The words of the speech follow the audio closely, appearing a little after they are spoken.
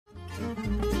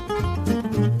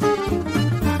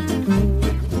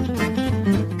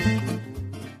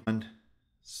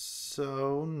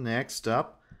next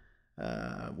up,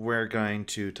 we're going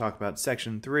to talk about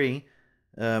Section 3.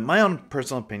 My own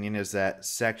personal opinion is that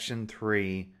Section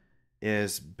 3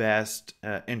 is best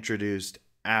introduced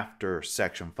after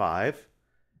Section 5.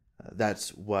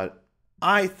 That's what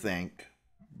I think,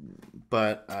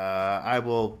 but I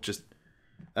will just...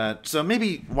 so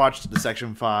maybe watch the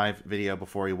Section 5 video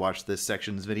before you watch this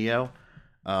section's video.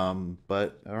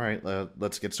 But alright,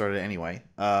 let's get started anyway.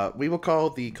 We will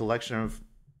call the collection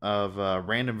of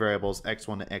random variables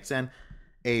x1 to xn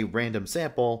a random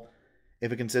sample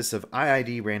if it consists of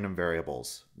IID random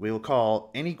variables. We will call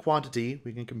any quantity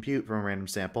we can compute from a random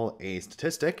sample a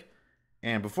statistic,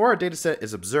 and before a dataset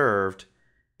is observed,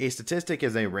 a statistic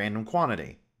is a random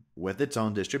quantity with its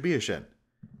own distribution.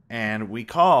 And we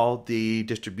call the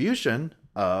distribution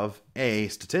of a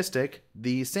statistic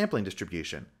the sampling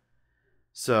distribution.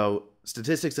 So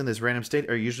statistics in this random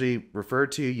state are usually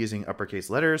referred to using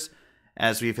uppercase letters,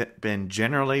 as we've been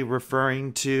generally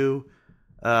referring to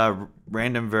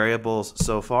random variables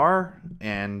so far.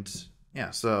 And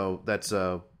yeah, so that's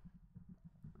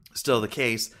still the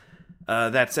case.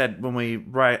 That said, when we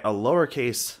write a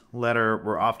lowercase letter,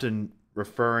 we're often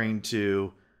referring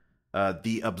to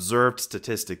the observed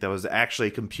statistic that was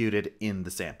actually computed in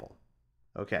the sample.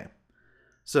 Okay,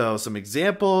 so some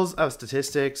examples of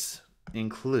statistics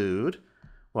include,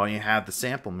 well, you have the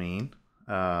sample mean.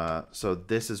 So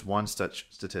this is one such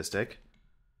statistic.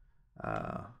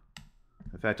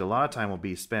 In fact, a lot of time will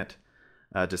be spent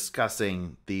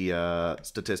discussing the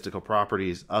statistical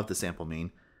properties of the sample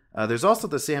mean. There's also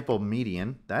the sample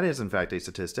median. That is, in fact, a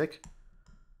statistic.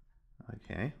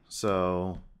 Okay,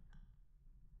 so...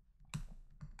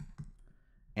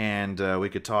 And we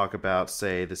could talk about,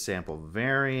 say, the sample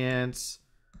variance.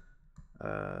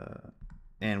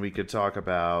 And we could talk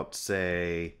about,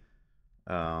 say,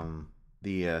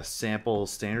 the sample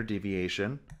standard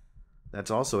deviation.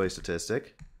 That's also a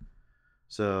statistic.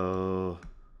 So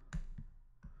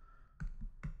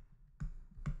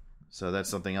that's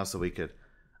something else that we could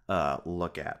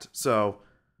look at. So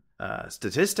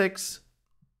statistics,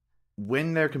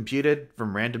 when they're computed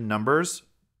from random numbers,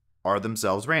 are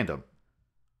themselves random,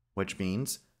 which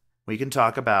means we can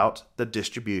talk about the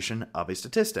distribution of a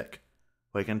statistic.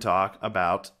 We can talk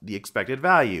about the expected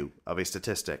value of a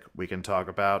statistic. We can talk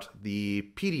about the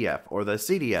PDF or the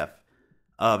CDF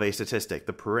of a statistic,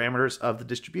 the parameters of the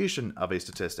distribution of a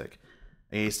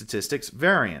statistic's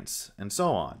variance, and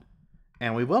so on.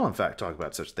 And we will, in fact, talk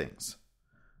about such things.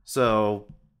 So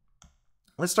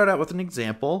let's start out with an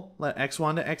example. Let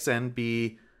x1 to xn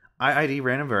be IID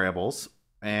random variables,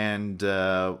 and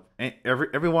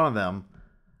every one of them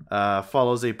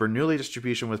follows a Bernoulli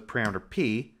distribution with parameter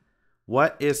p.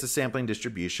 What is the sampling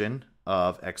distribution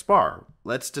of x bar?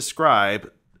 Let's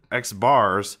describe x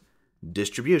bar's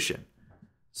distribution.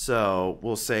 So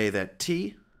we'll say that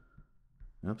t,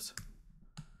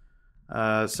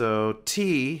 so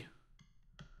t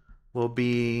will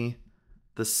be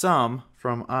the sum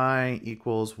from I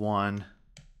equals 1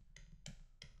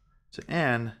 to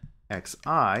n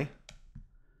xi,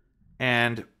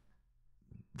 and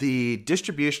the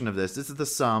distribution of this is the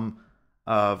sum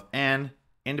of n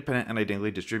independent and identically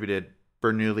distributed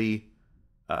Bernoulli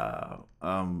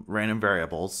random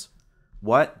variables.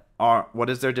 What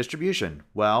is their distribution?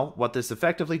 Well, what this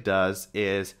effectively does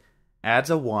is adds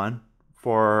a 1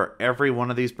 for every one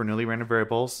of these Bernoulli random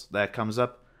variables that comes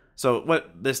up. So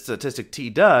what this statistic t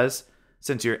does,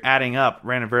 since you're adding up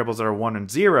random variables that are 1 and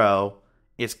 0,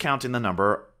 it's counting the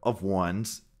number of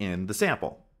ones in the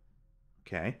sample.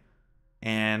 Okay,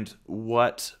 and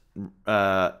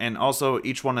and also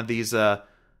each one of these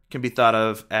can be thought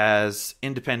of as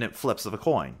independent flips of a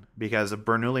coin, because a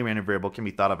Bernoulli random variable can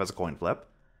be thought of as a coin flip.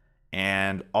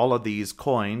 And all of these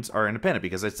coins are independent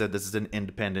because I said this is an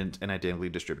independent and identically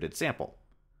distributed sample.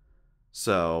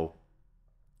 So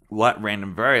what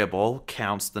random variable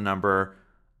counts the number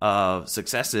of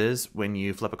successes when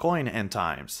you flip a coin n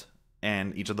times?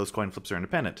 And each of those coin flips are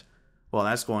independent. Well,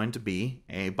 that's going to be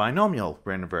a binomial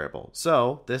random variable.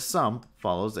 So this sum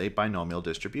follows a binomial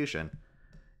distribution.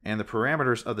 And the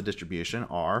parameters of the distribution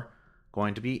are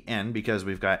going to be n because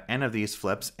we've got n of these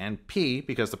flips, and p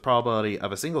because the probability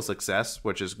of a single success,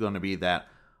 which is going to be that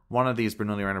one of these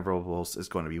Bernoulli random variables is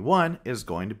going to be 1, is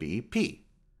going to be p.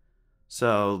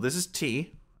 So this is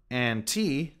t, and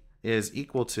t is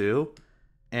equal to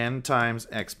n times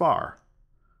x bar,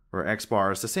 where x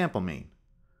bar is the sample mean.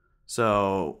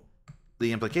 So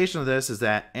the implication of this is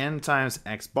that n times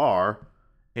x bar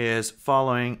is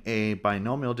following a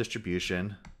binomial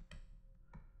distribution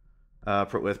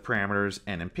with parameters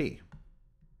n and p.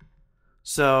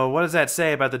 So what does that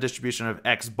say about the distribution of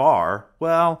x bar?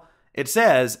 Well, it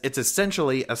says it's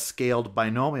essentially a scaled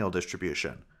binomial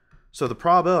distribution. So the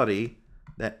probability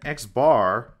that x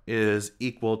bar is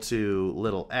equal to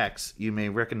little x, you may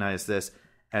recognize this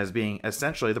as being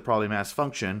essentially the probability mass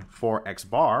function for x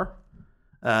bar.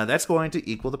 That's going to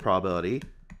equal the probability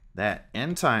that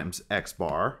n times x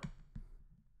bar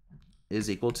is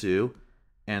equal to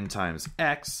n times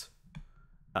x.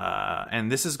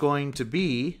 And this is going to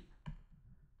be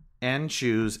n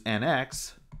choose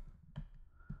nx,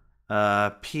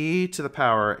 p to the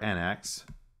power nx,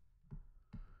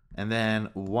 and then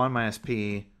 1 minus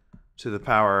p to the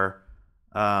power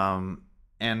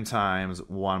n times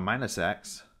 1 minus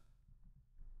x,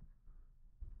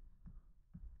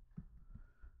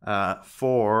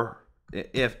 for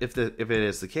if it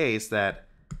is the case that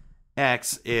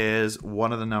x is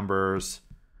one of the numbers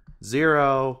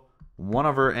 0, 1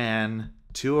 over n,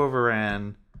 2 over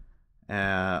n,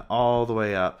 all the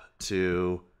way up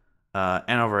to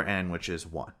n over n, which is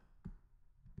 1.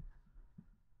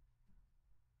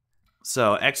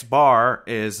 So x bar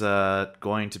is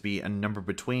going to be a number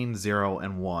between 0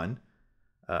 and 1,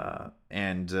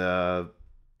 and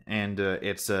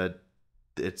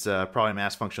its probability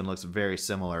mass function looks very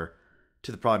similar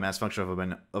to the probability mass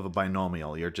function of a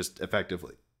binomial. You're just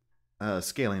effectively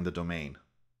scaling the domain.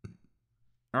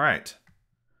 All right.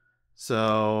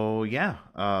 So yeah,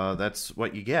 that's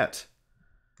what you get.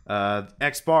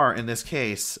 X bar in this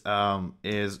case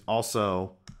is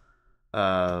also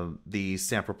the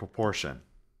sample proportion.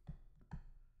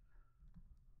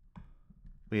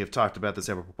 We have talked about the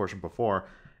sample proportion before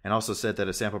and also said that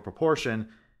a sample proportion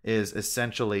is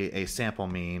essentially a sample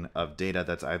mean of data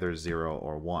that's either 0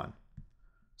 or 1.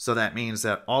 So that means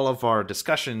that all of our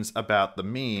discussions about the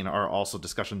mean are also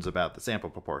discussions about the sample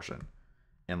proportion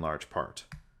in large part.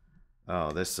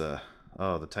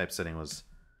 The typesetting was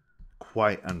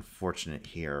quite unfortunate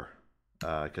here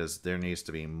because there needs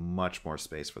to be much more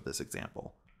space for this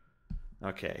example.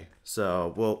 Okay,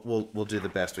 so we'll do the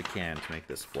best we can to make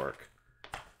this work.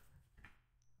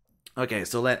 Okay,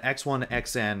 so let x1 to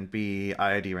xn be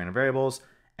IID random variables.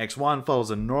 x1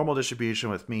 follows a normal distribution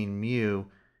with mean mu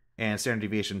and standard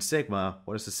deviation sigma.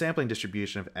 What is the sampling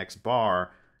distribution of x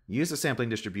bar? Use the sampling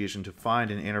distribution to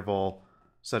find an interval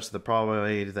such that the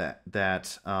probability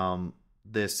that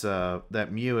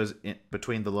mu is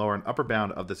between the lower and upper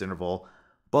bound of this interval,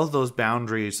 both of those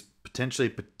boundaries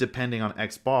potentially depending on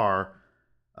x bar,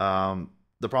 the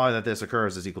probability that this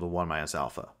occurs is equal to 1 minus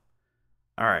alpha.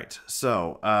 All right,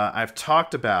 so I've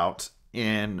talked about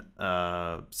in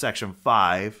section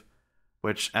 5,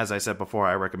 which, as I said before,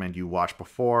 I recommend you watch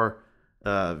before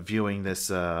viewing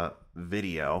this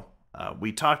video.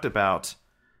 We talked about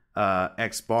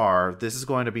x bar. This is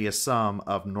going to be a sum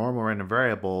of normal random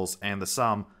variables, and the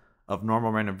sum of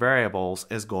normal random variables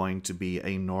is going to be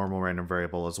a normal random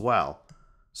variable as well.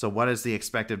 So what is the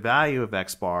expected value of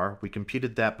x bar? We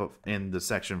computed that in the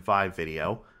section 5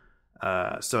 video.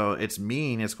 So its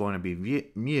mean is going to be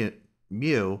mu,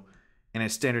 and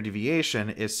its standard deviation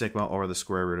is sigma over the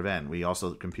square root of n. We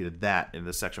also computed that in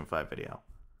the section 5 video.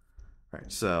 All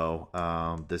right, so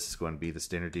this is going to be the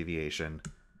standard deviation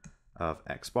of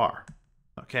x bar.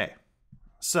 Okay,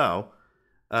 so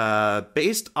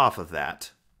based off of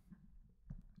that,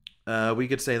 we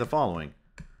could say the following: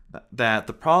 that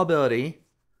the probability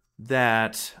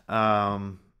that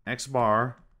x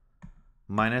bar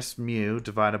minus mu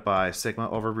divided by sigma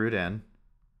over root n,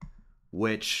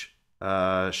 which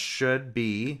should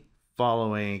be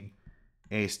following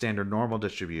a standard normal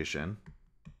distribution,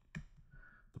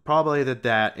 the probability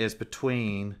that is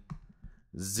between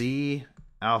z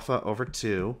alpha over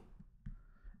 2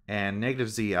 and negative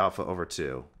z alpha over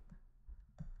 2.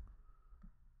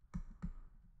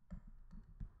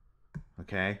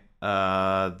 Okay,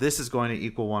 this is going to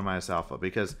equal 1 minus alpha,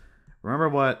 because remember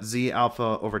what z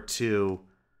alpha over 2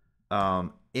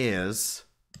 is.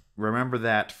 Remember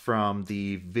that from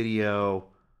the video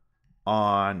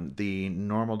on the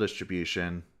normal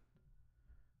distribution.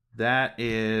 That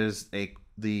is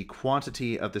the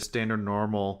quantity of the standard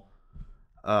normal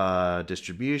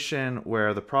distribution,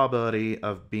 where the probability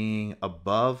of being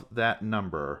above that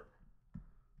number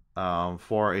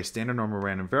for a standard normal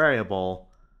random variable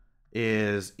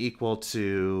is equal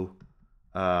to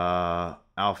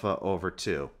alpha over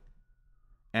 2.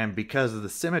 And because of the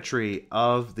symmetry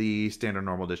of the standard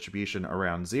normal distribution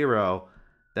around 0,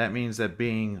 that means that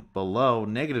being below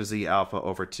negative z alpha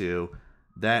over 2,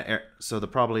 so the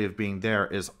probability of being there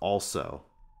is also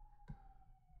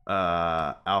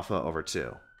alpha over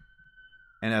 2.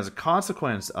 And as a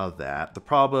consequence of that, the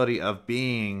probability of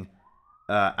being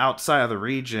outside of the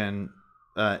region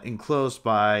enclosed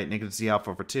by negative z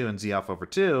alpha over 2 and z alpha over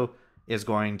 2 is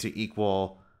going to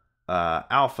equal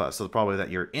alpha. So the probability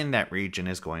that you're in that region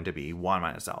is going to be 1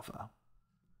 minus alpha.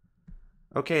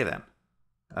 Okay, then.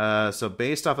 So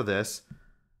based off of this,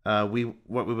 what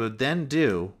we would then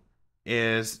do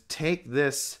is take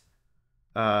this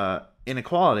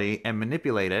inequality and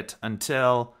manipulate it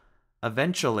until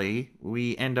eventually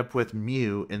we end up with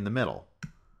mu in the middle.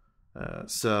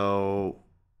 So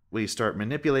we start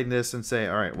manipulating this and say,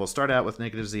 all right, we'll start out with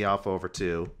negative z alpha over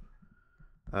 2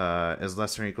 is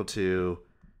less than or equal to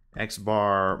x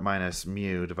bar minus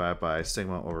mu divided by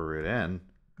sigma over root n,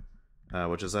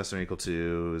 which is less than or equal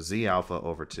to z alpha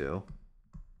over 2.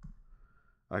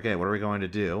 Okay, what are we going to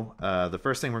do? The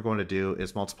first thing we're going to do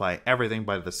is multiply everything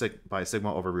by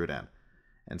sigma over root n.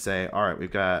 And say, all right,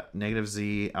 we've got negative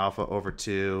z alpha over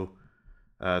 2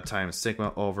 times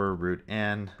sigma over root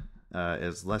n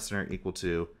is less than or equal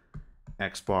to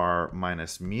x bar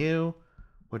minus mu,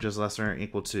 which is less than or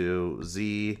equal to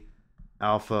z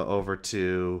alpha over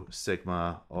 2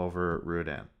 sigma over root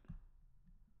n.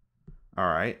 All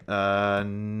right,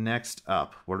 next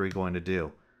up, what are we going to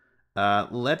do?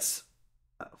 Let's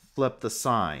flip the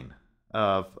sign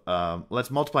of, let's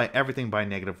multiply everything by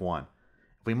 -1.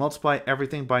 If we multiply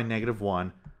everything by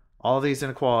 -1, all these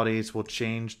inequalities will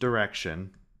change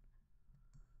direction,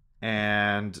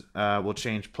 and we'll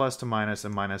change plus to minus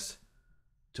and minus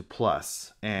to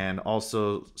plus, and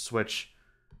also switch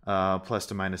plus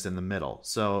to minus in the middle.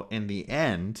 So in the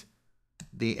end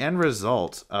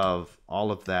result of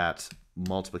all of that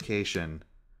multiplication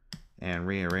and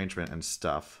rearrangement and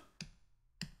stuff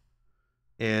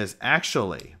is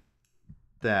actually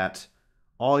that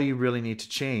all you really need to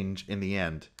change in the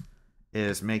end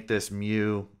is make this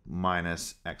mu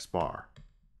minus x bar.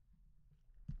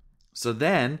 So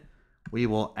then we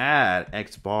will add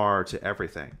x bar to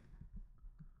everything.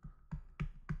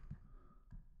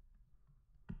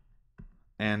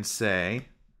 And say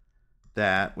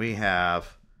that we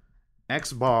have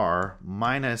x bar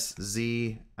minus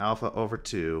z alpha over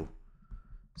 2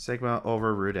 sigma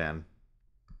over root n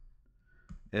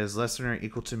is less than or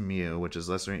equal to mu, which is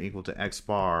less than or equal to x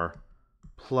bar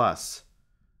plus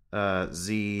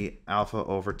z alpha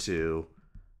over 2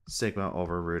 sigma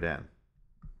over root n.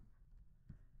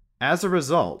 As a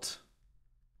result,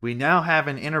 we now have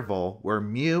an interval where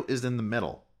mu is in the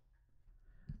middle.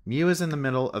 Mu is in the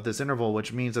middle of this interval,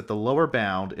 which means that the lower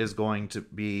bound is going to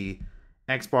be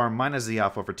x bar minus z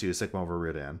alpha over 2 sigma over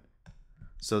root n.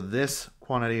 So this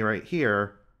quantity right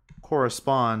here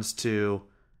corresponds to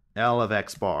L of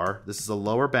x bar. This is a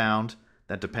lower bound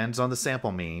that depends on the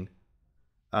sample mean.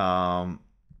 We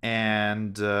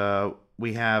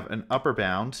have an upper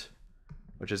bound,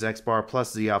 which is x bar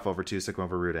plus z alpha over 2 sigma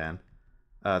over root n.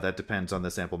 That depends on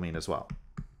the sample mean as well.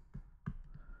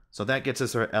 So that gets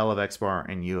us our L of x bar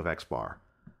and U of x bar.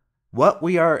 What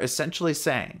we are essentially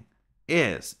saying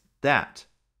is that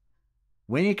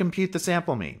when you compute the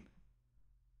sample mean,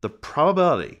 the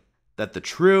probability that the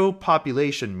true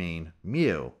population mean,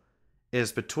 mu,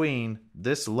 is between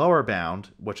this lower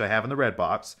bound, which I have in the red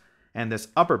box, and this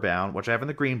upper bound, which I have in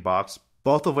the green box,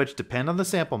 both of which depend on the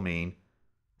sample mean,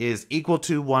 is equal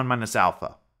to 1 minus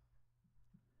alpha.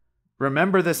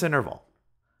 Remember this interval,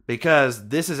 because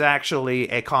this is actually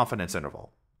a confidence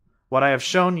interval. What I have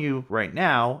shown you right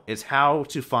now is how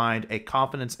to find a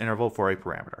confidence interval for a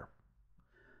parameter.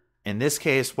 In this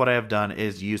case, what I have done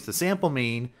is use the sample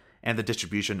mean and the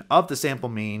distribution of the sample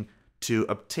mean to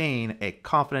obtain a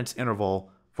confidence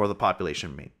interval for the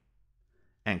population mean.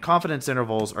 And confidence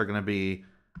intervals are going to be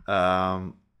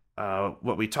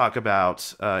what we talk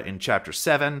about in Chapter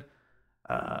 7.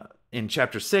 In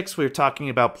Chapter 6, we were talking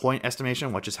about point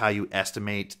estimation, which is how you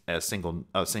estimate a single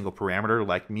parameter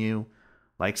like mu,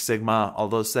 like sigma, all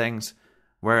those things.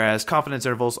 Whereas confidence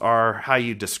intervals are how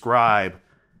you describe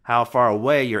how far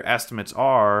away your estimates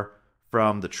are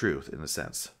from the truth, in a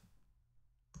sense.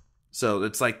 So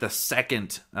it's like the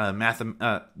second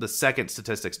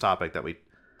statistics topic that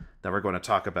we're going to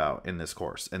talk about in this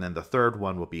course, and then the third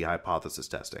one will be hypothesis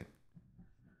testing.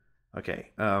 Okay,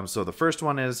 so the first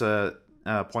one is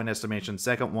point estimation.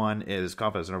 Second one is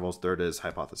confidence intervals. Third is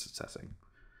hypothesis testing.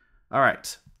 All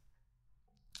right.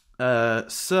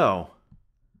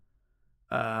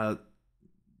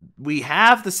 We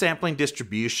have the sampling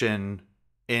distribution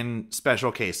in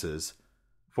special cases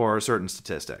for certain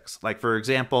statistics. Like, for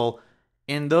example,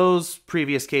 in those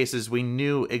previous cases, we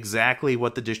knew exactly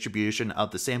what the distribution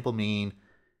of the sample mean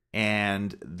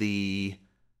and the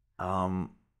the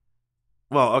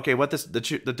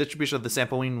distribution of the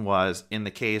sample mean was in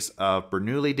the case of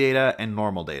Bernoulli data and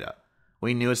normal data.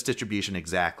 We knew its distribution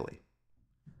exactly.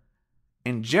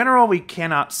 In general, we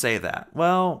cannot say that.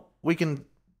 Well, we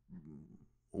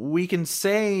we can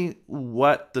say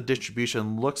what the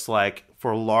distribution looks like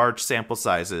for large sample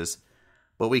sizes,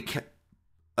 but we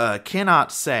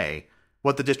cannot say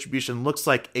what the distribution looks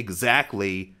like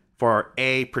exactly for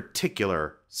a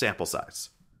particular sample size.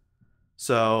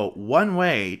 So one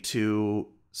way to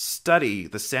study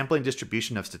the sampling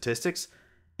distribution of statistics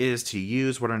is to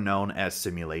use what are known as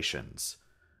simulations,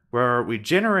 where we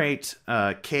generate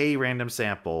k random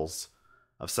samples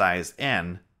of size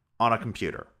n on a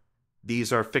computer.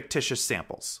 These are fictitious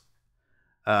samples.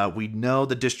 We know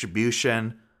the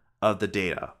distribution of the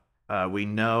data. We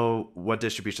know what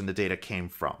distribution the data came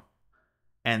from.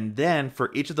 And then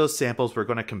for each of those samples, we're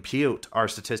going to compute our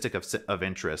statistic of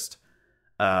interest,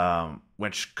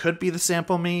 which could be the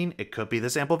sample mean, it could be the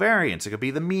sample variance, it could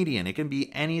be the median, it can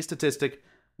be any statistic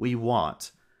we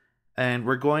want. And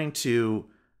we're going to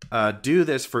do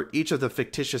this for each of the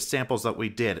fictitious samples that we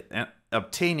did,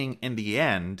 obtaining in the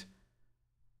end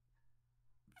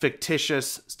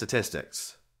fictitious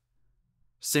statistics,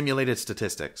 simulated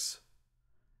statistics.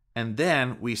 And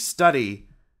then we study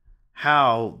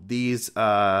how these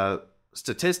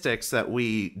statistics that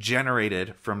we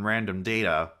generated from random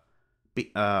data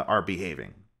are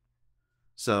behaving,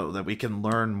 so that we can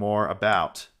learn more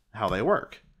about how they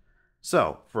work.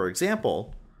 So, for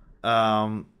example,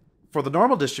 for the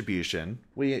normal distribution,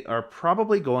 we are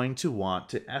probably going to want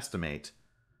to estimate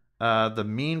the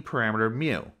mean parameter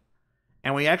mu.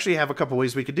 And we actually have a couple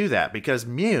ways we could do that, because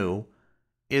mu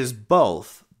is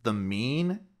both the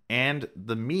mean and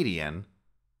the median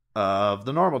of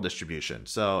the normal distribution.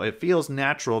 So it feels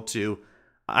natural to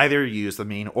either use the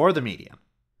mean or the median.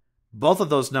 Both of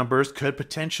those numbers could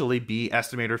potentially be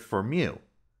estimated for mu.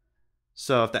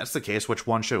 So if that's the case, which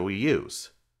one should we use?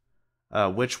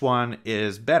 Which one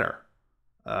is better,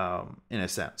 in a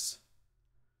sense?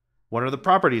 What are the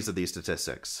properties of these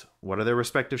statistics? What are their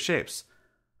respective shapes?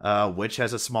 Which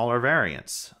has a smaller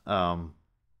variance?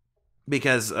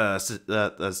 Because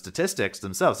the statistics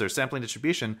themselves, their sampling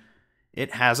distribution,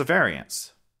 it has a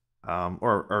variance,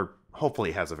 or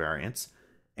hopefully has a variance.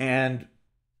 And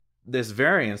this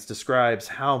variance describes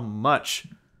how much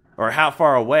or how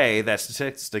far away that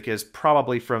statistic is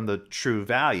probably from the true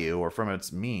value or from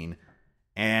its mean.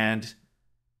 And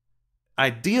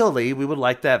ideally, we would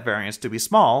like that variance to be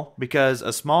small, because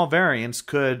a small variance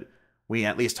could, we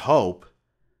at least hope,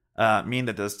 mean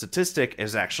that the statistic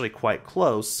is actually quite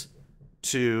close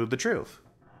to the truth.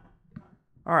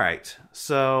 All right,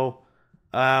 so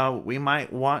we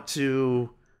might want to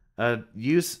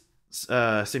use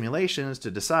simulations to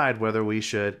decide whether we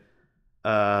should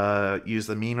use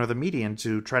the mean or the median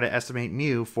to try to estimate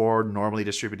mu for normally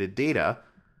distributed data,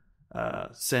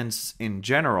 since in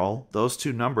general, those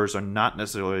two numbers are not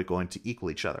necessarily going to equal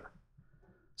each other.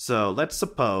 So let's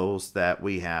suppose that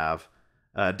we have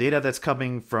data that's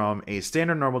coming from a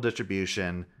standard normal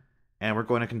distribution, and we're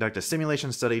going to conduct a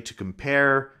simulation study to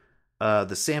compare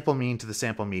the sample mean to the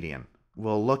sample median.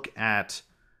 We'll look at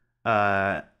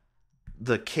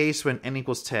the case when n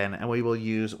equals 10, and we will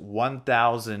use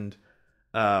 1,000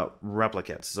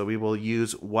 replicates. So we will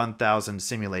use 1,000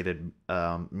 simulated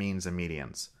means and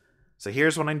medians. So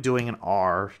here's what I'm doing in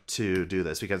R to do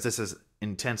this, because this is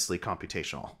intensely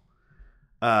computational.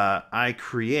 I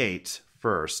create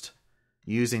first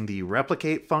using the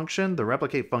replicate function. The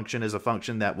replicate function is a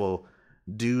function that will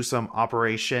do some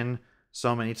operation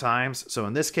so many times. So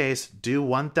in this case, do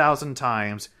 1,000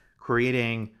 times,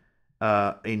 creating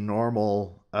a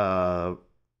normal an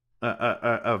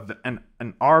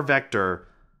R vector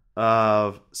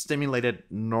of stimulated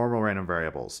normal random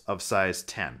variables of size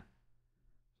 10.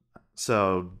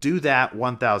 So do that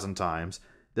 1,000 times.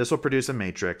 This will produce a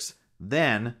matrix.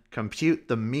 Then compute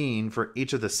the mean for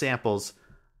each of the samples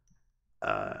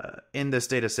in this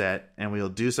data set, and we'll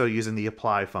do so using the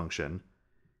apply function.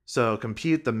 So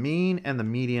compute the mean and the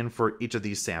median for each of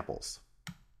these samples.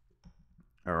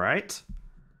 All right.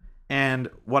 And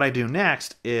what I do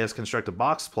next is construct a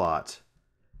box plot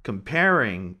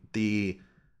comparing the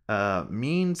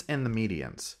means and the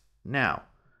medians. Now,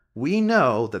 we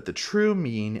know that the true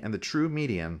mean and the true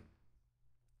median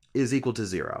is equal to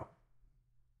 0.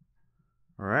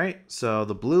 All right, so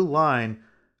the blue line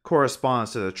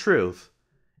corresponds to the truth,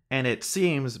 and it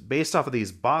seems, based off of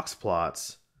these box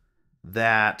plots,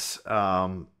 that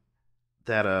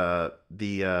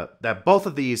that both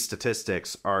of these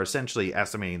statistics are essentially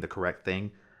estimating the correct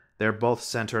thing. They're both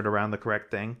centered around the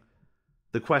correct thing.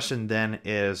 The question then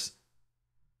is,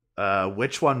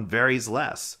 which one varies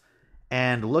less?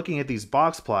 And looking at these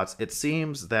box plots, it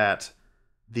seems that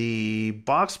the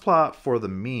box plot for the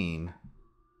mean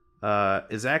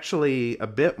is actually a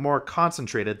bit more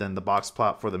concentrated than the box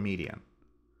plot for the median.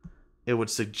 it would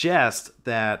suggest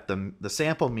that the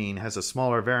sample mean has a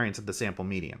smaller variance of the sample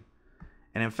median.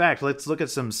 And in fact, let's look at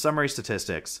some summary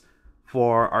statistics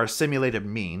for our simulated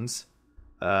means.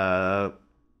 So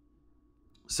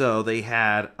they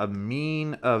had a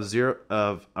mean of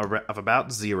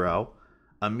about 0,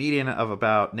 a median of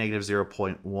about negative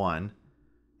 0.1,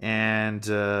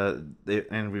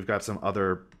 and we've got some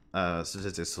other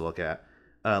statistics to look at.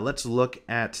 Let's look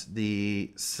at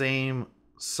the same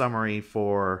summary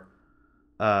for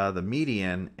the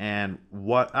median, and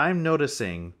what I'm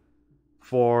noticing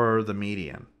for the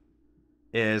median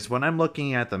is when I'm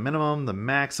looking at the minimum, the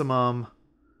maximum,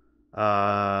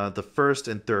 the first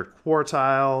and third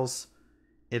quartiles,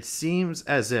 it seems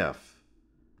as if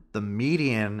the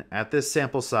median at this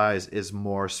sample size is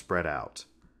more spread out.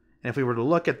 And if we were to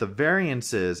look at the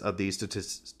variances of these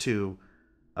two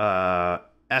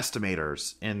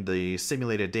estimators in the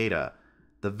simulated data,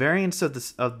 the variance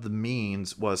of the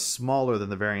means was smaller than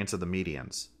the variance of the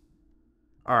medians.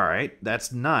 All right,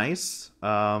 that's nice.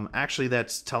 Actually,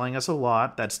 that's telling us a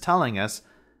lot. That's telling us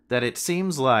that it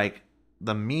seems like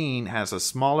the mean has a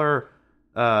smaller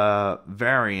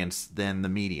variance than the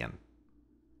median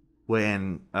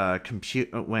when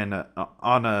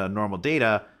on a normal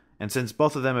data. And since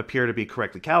both of them appear to be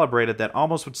correctly calibrated, that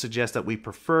almost would suggest that we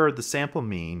prefer the sample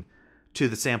mean to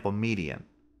the sample median,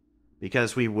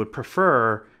 because we would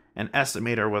prefer an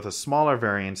estimator with a smaller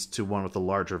variance to one with a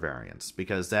larger variance,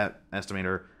 because that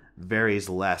estimator varies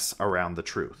less around the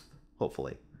truth,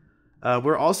 hopefully.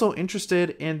 We're also interested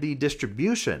in the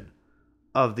distribution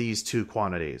of these two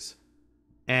quantities.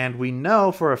 And we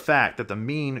know for a fact that the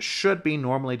mean should be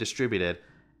normally distributed,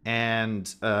 and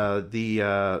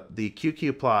the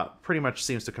QQ plot pretty much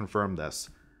seems to confirm this.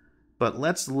 But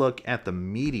let's look at the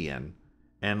median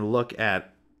and look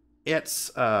at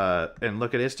its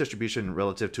distribution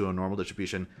relative to a normal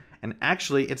distribution. And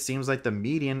actually, it seems like the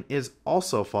median is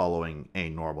also following a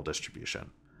normal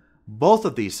distribution. Both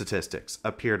of these statistics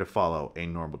appear to follow a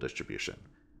normal distribution,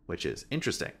 which is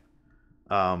interesting.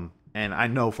 And I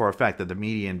know for a fact that the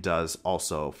median does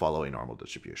also follow a normal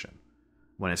distribution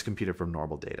when it's computed from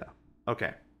normal data.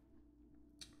 Okay.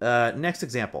 Next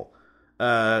example.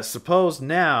 Suppose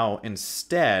now,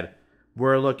 instead,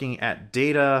 we're looking at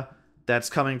data that's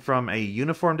coming from a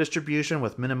uniform distribution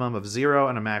with minimum of 0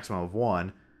 and a maximum of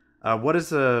 1.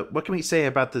 What can we say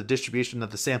about the distribution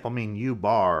of the sample mean U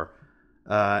bar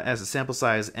as the sample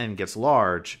size n gets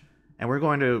large? And we're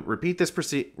going to repeat this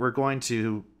we're going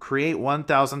to create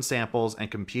 1,000 samples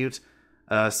and compute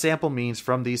sample means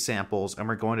from these samples, and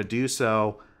we're going to do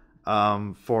so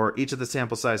for each of the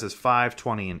sample sizes 5,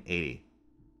 20, and 80.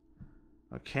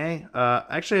 Okay.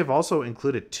 Actually, I've also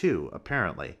included 2,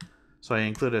 apparently. So I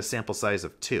included a sample size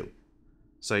of 2.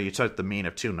 So you took the mean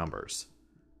of 2 numbers.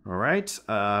 All right.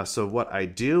 So what I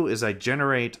do is I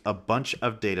generate a bunch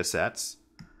of data sets.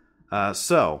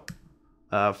 For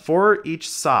each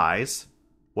size,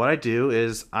 what I do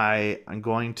is I'm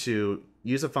going to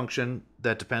use a function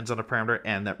that depends on a parameter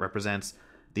n that represents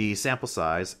the sample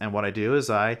size. And what I do is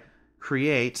I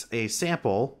create a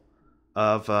sample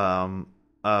of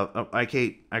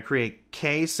I create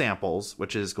k samples,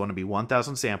 which is going to be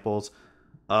 1,000 samples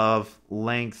of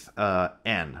length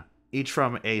n, each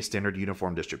from a standard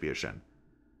uniform distribution.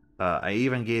 I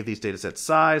even gave these data sets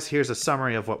size. Here's a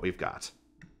summary of what we've got.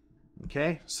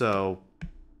 Okay, so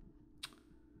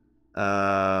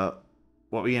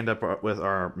what we end up with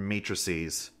are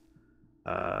matrices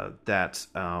that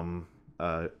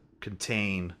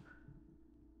contain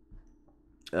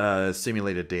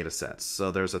simulated data sets.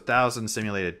 So there's 1,000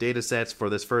 simulated data sets for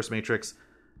this first matrix.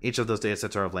 Each of those data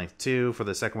sets are of length 2. For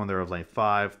the second one, they're of length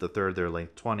 5. The third, they're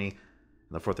length 20. And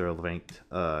the fourth, they're of length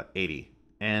 80.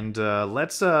 And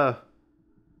let's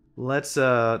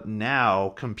now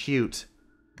compute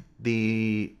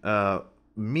the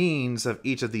means of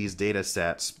each of these data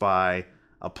sets by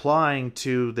applying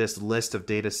to this list of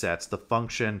data sets the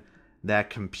function that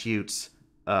computes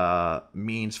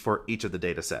means for each of the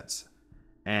data sets.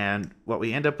 And what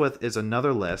we end up with is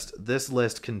another list, this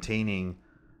list containing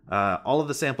all of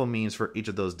the sample means for each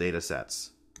of those data sets.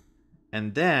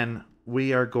 And then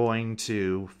we are going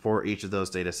to, for each of those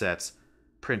data sets,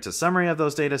 print a summary of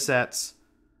those data sets,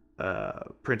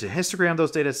 print a histogram of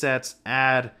those data sets,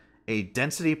 add a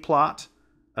density plot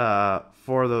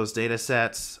for those data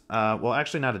sets. Well,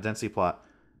 actually not a density plot.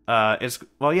 It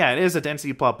is a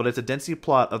density plot, but it's a density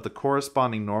plot of the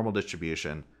corresponding normal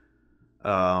distribution.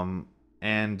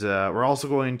 And we're also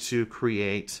going to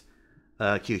create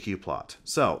a QQ plot.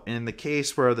 So in the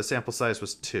case where the sample size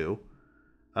was 2,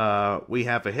 we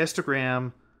have a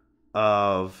histogram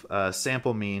of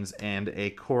sample means and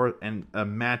a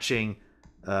matching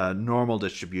normal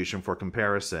distribution for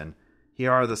comparison.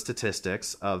 Here are the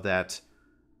statistics of that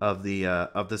of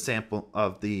the sample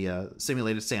of the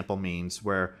simulated sample means,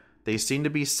 where they seem to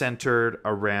be centered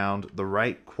around the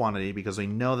right quantity because we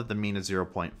know that the mean is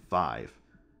 0.5.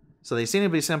 So they seem to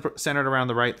be centered around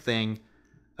the right thing.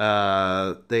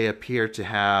 They appear to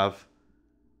have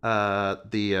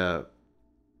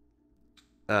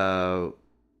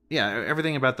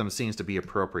everything about them seems to be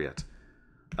appropriate.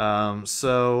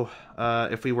 So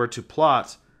if we were to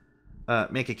plot,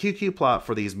 make a QQ plot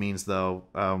for these means, though,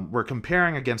 we're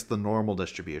comparing against the normal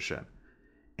distribution.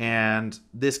 And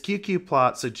this QQ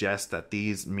plot suggests that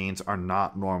these means are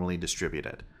not normally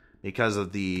distributed because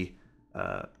of the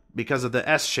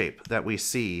S shape that we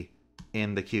see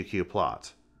in the QQ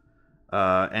plot.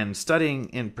 And studying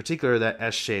in particular that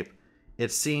S shape,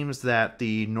 it seems that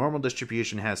the normal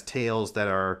distribution has tails that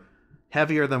are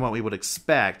heavier than what we would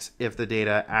expect if the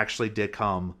data actually did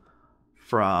come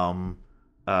from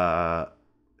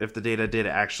if the data did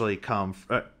actually come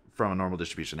from a normal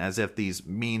distribution, as if these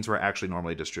means were actually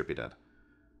normally distributed.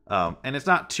 And it's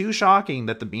not too shocking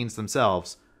that the means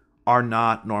themselves are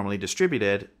not normally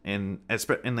distributed in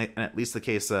at least the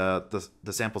case the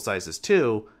sample size is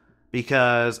 2,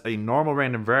 because a normal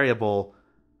random variable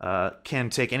can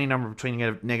take any number between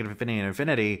negative infinity and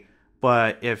infinity,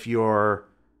 but in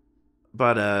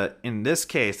this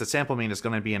case, the sample mean is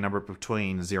going to be a number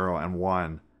between 0 and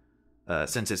 1,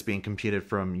 since it's being computed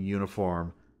from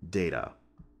uniform data.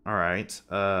 All right.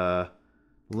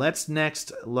 Let's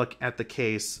next look at the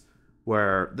case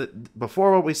where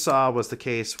before what we saw was the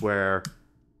case where,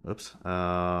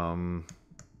 all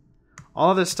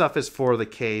of this stuff is for the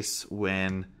case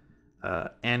when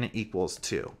n equals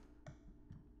 2.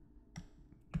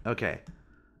 Okay.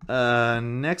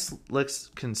 Next, let's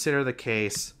consider the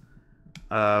case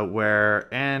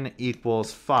where n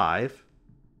equals 5,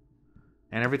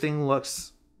 and everything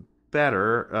looks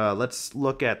better. Let's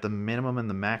look at the minimum and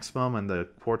the maximum and the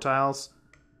quartiles.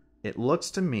 It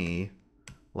looks to me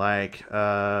like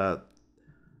the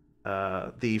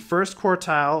first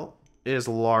quartile is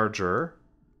larger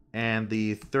and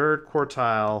the third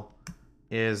quartile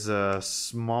is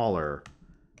smaller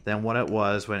than what it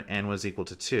was when n was equal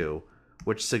to 2,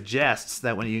 which suggests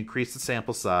that when you increase the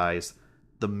sample size,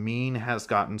 the mean has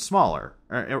gotten smaller,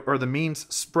 or the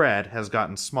mean's spread has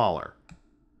gotten smaller.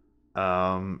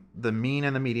 The mean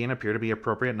and the median appear to be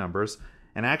appropriate numbers,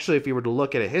 and actually if you were to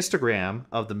look at a histogram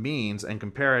of the means and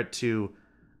compare it to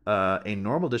a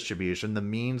normal distribution, the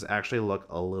means actually look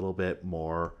a little bit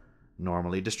more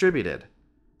normally distributed.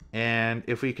 And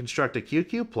if we construct a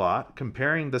QQ plot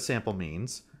comparing the sample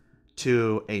means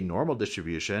to a normal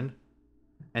distribution,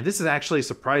 and this actually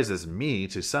surprises me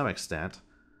to some extent,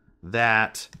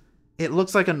 that it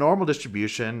looks like a normal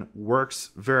distribution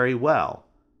works very well.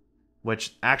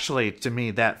 Which actually, to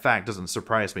me, that fact doesn't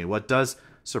surprise me. What does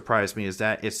surprise me is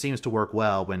that it seems to work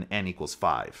well when n equals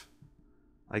 5.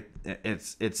 Like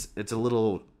it's a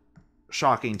little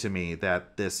shocking to me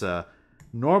that this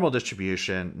normal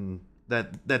distribution,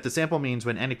 that the sample means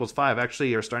when n equals 5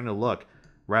 actually are starting to look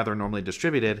rather normally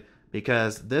distributed,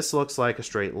 because this looks like a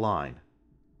straight line.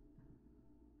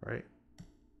 Right?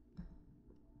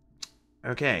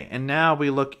 Okay, and now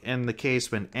we look in the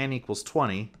case when n equals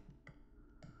 20.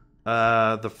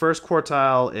 The first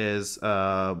quartile is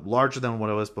larger than what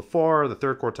it was before. The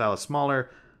third quartile is smaller.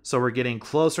 So we're getting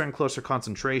closer and closer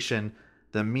concentration.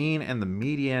 The mean and the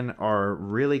median are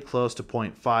really close to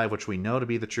 0.5, which we know to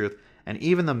be the truth. And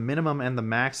even the minimum and the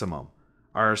maximum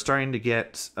are starting to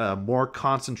get more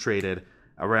concentrated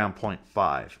around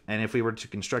 0.5. And if we were to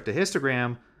construct a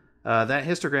histogram, that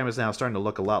histogram is now starting to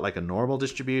look a lot like a normal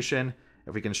distribution.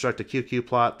 If we construct a QQ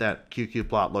plot, that QQ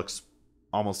plot looks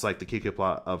almost like the QQ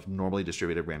plot of normally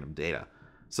distributed random data.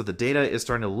 So the data is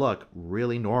starting to look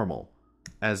really normal,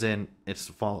 as in it's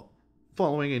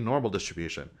following a normal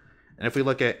distribution. And if we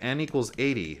look at n equals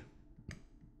 80,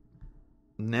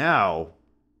 now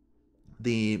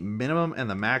the minimum and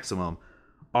the maximum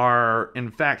are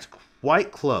in fact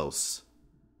quite close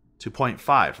to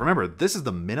 0.5. Remember, this is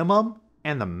the minimum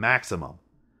and the maximum.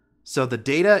 So the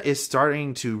data is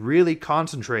starting to really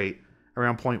concentrate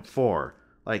around 0.4.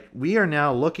 Like, we are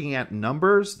now looking at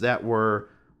numbers that were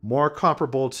more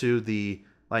comparable to the,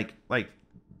 like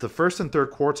the first and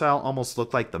third quartile almost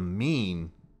looked like the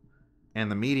mean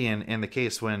and the median in the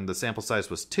case when the sample size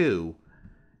was 2.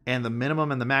 And the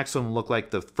minimum and the maximum look like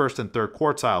the first and third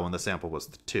quartile when the sample was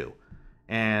 2.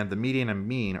 And the median and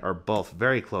mean are both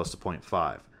very close to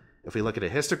 0.5. If we look at a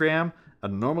histogram, a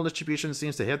normal distribution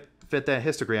seems to fit that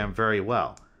histogram very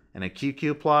well. In a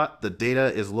QQ plot, the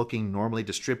data is looking normally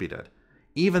distributed,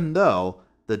 even though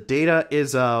the data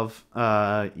is of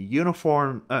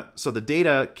uniform. So the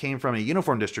data came from a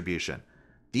uniform distribution.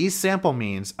 These sample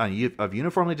means of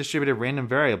uniformly distributed random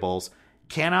variables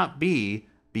cannot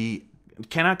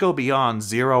go beyond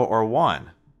 0 or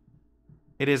 1.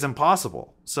 It is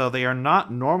impossible. So they are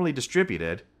not normally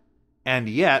distributed, and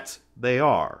yet they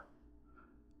are.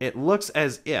 It looks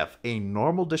as if a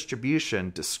normal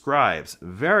distribution describes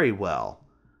very well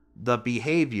the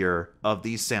behavior of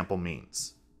these sample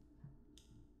means.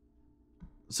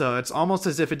 So it's almost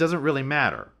as if it doesn't really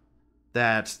matter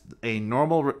that a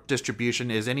normal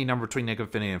distribution is any number between negative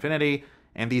infinity and infinity,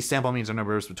 and these sample means are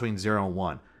numbers between 0 and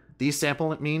 1. These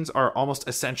sample means are almost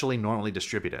essentially normally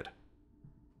distributed.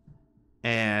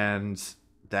 And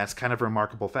that's kind of a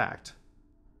remarkable fact.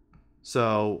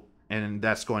 So, and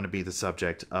that's going to be the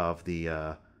subject of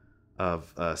the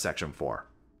section 4.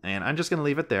 And I'm just going to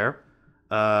leave it there.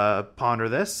 Ponder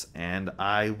this, and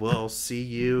I will see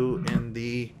you in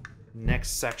the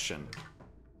next section.